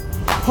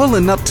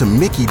Pulling up to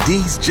Mickey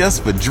D's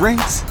just for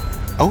drinks?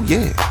 Oh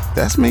yeah,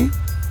 that's me.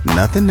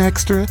 Nothing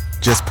extra,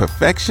 just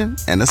perfection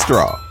and a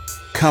straw.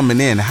 Coming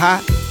in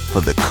hot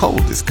for the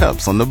coldest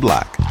cups on the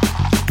block.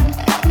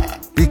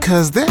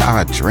 Because there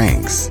are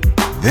drinks.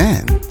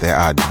 Then there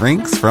are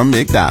drinks from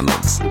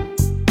McDonald's.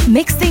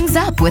 Mix things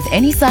up with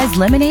any size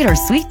lemonade or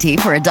sweet tea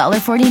for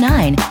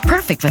 $1.49.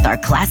 Perfect with our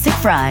classic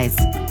fries.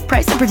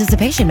 Price and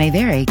participation may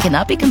vary.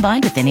 Cannot be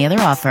combined with any other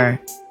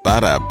offer.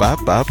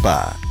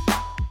 Ba-da-ba-ba-ba.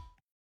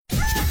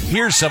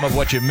 Here's some of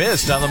what you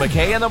missed on the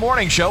McKay in the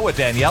Morning Show with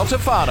Danielle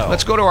Tufano.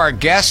 Let's go to our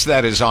guest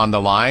that is on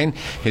the line.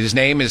 His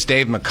name is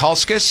Dave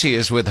Mikulskis. He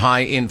is with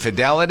High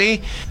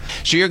Infidelity.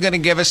 So you're going to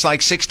give us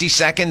like 60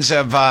 seconds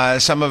of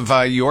some of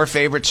your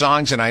favorite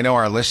songs, and I know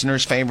our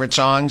listeners' favorite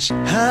songs.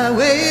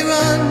 Highway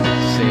run.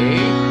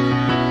 See?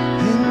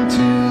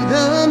 Into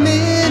the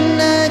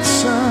midnight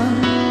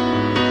sun.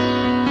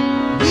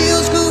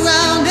 Wheels go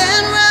round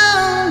and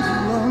round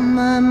on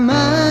my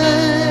mind.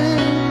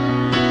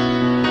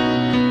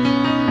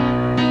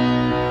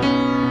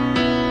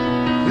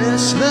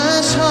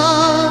 Restless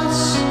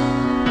hearts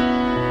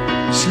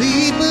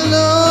sleep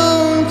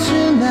alone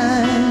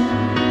tonight,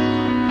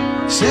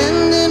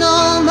 sending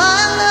all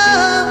my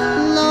love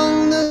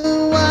along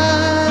the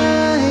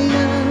wire.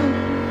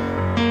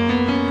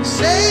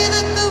 Say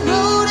that the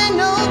road ain't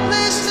no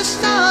place to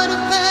start a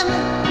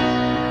family.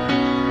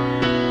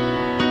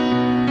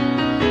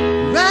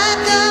 Right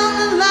down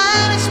the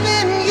line it's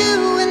been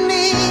you and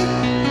me.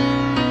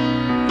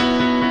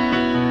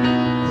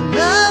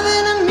 Love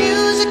and a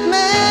music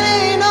man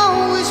ain't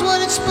always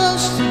what it's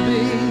supposed to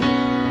be.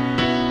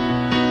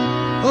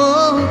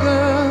 Oh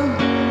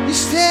girl, you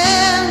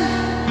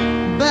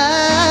stand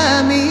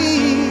by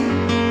me.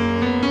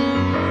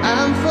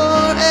 I'm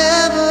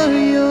forever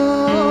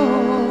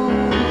yours,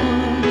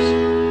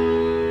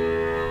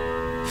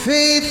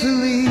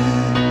 faithfully.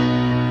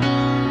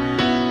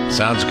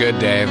 Sounds good,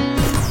 Dave.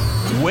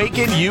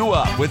 Waking you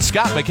up with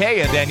Scott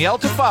McKay and Danielle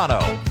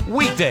Tufano.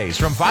 Weekdays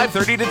from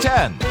 5:30 to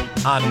 10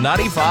 on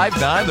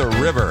 95.9 The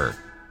River.